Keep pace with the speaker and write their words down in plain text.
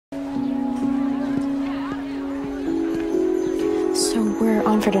we're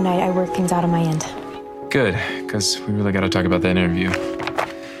on for tonight. I work things out on my end. Good, because we really got to talk about that interview.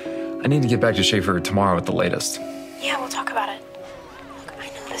 I need to get back to Schaefer tomorrow at the latest. Yeah, we'll talk about it. Look, I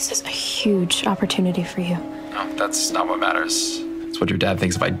know this is a huge opportunity for you. No, that's not what matters. It's what your dad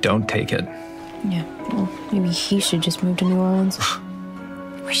thinks if I don't take it. Yeah, well, maybe he should just move to New Orleans.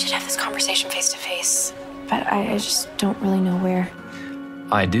 We should have this conversation face to face, but I just don't really know where.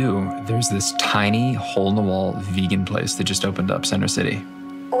 I do. There's this tiny, hole-in-the-wall vegan place that just opened up Center City.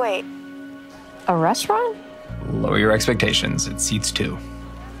 Wait, a restaurant? Lower your expectations. It seats 2.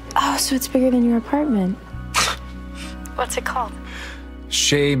 Oh, so it's bigger than your apartment. What's it called?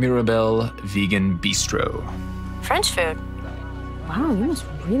 Chez Mirabelle Vegan Bistro. French food. Wow, you must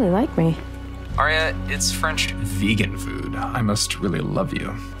really like me. Aria, it's French vegan food. I must really love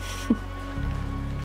you.